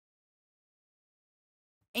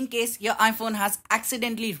In case your iPhone has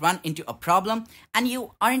accidentally run into a problem and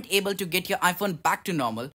you aren't able to get your iPhone back to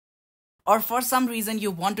normal, or for some reason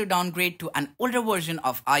you want to downgrade to an older version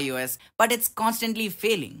of iOS but it's constantly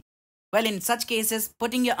failing. Well, in such cases,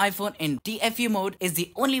 putting your iPhone in DFU mode is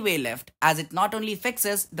the only way left, as it not only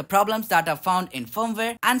fixes the problems that are found in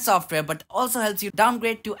firmware and software but also helps you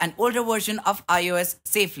downgrade to an older version of iOS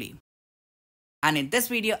safely. And in this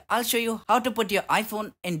video, I'll show you how to put your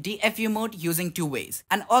iPhone in DFU mode using two ways,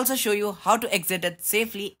 and also show you how to exit it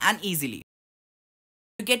safely and easily.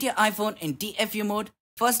 To get your iPhone in DFU mode,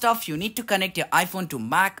 first off, you need to connect your iPhone to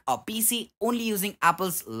Mac or PC only using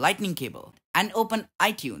Apple's Lightning cable and open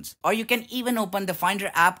iTunes, or you can even open the Finder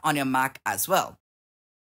app on your Mac as well.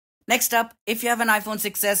 Next up, if you have an iPhone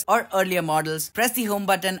 6s or earlier models, press the home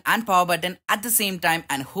button and power button at the same time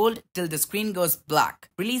and hold till the screen goes black.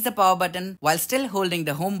 Release the power button while still holding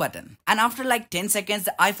the home button. And after like 10 seconds,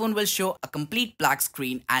 the iPhone will show a complete black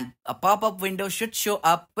screen and a pop-up window should show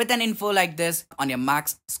up with an info like this on your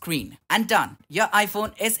Mac's screen. And done, your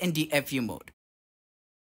iPhone is in DFU mode.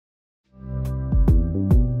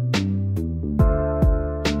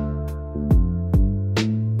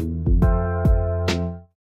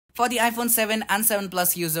 For the iPhone 7 and 7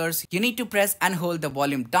 Plus users, you need to press and hold the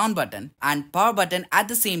volume down button and power button at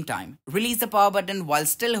the same time. Release the power button while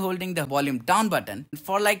still holding the volume down button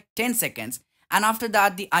for like 10 seconds. And after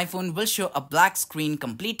that, the iPhone will show a black screen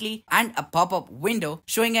completely and a pop-up window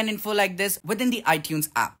showing an info like this within the iTunes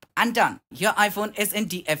app. And done, your iPhone is in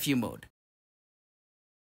DFU mode.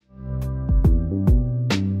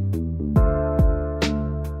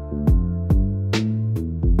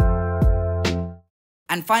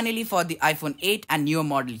 And finally, for the iPhone 8 and newer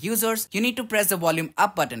model users, you need to press the volume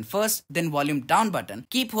up button first, then volume down button.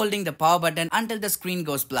 Keep holding the power button until the screen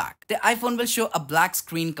goes black. The iPhone will show a black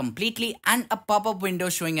screen completely and a pop-up window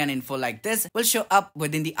showing an info like this will show up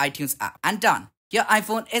within the iTunes app. And done, your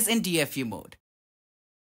iPhone is in DFU mode.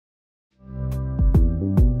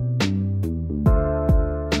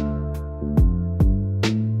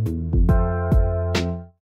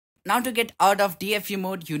 Now to get out of DFU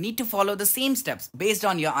mode, you need to follow the same steps based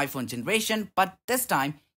on your iPhone generation, but this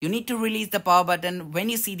time you need to release the power button when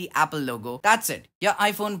you see the Apple logo. That's it, your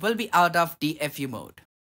iPhone will be out of DFU mode.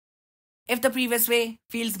 If the previous way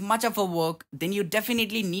feels much of a work, then you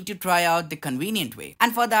definitely need to try out the convenient way.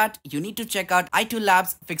 And for that, you need to check out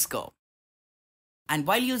iToolab's FixGo. And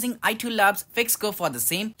while using iToolab's FixGo for the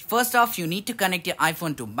same, first off you need to connect your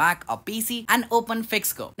iPhone to Mac or PC and open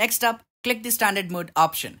FixGo. Next up, click the standard mode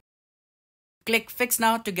option. Click Fix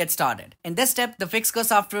Now to get started. In this step, the FixGo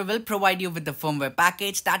software will provide you with the firmware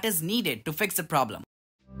package that is needed to fix the problem.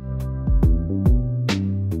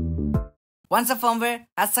 Once the firmware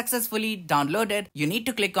has successfully downloaded, you need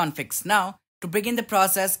to click on Fix Now to begin the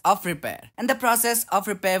process of repair. And the process of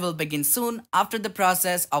repair will begin soon after the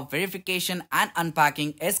process of verification and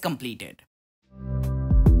unpacking is completed.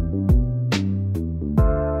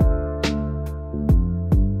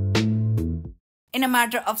 In a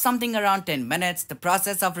matter of something around 10 minutes, the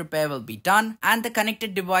process of repair will be done and the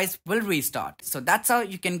connected device will restart. So that's how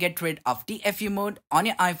you can get rid of DFU mode on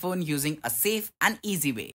your iPhone using a safe and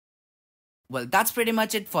easy way. Well, that's pretty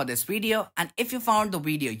much it for this video, and if you found the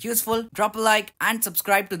video useful, drop a like and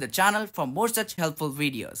subscribe to the channel for more such helpful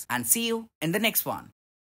videos, and see you in the next one.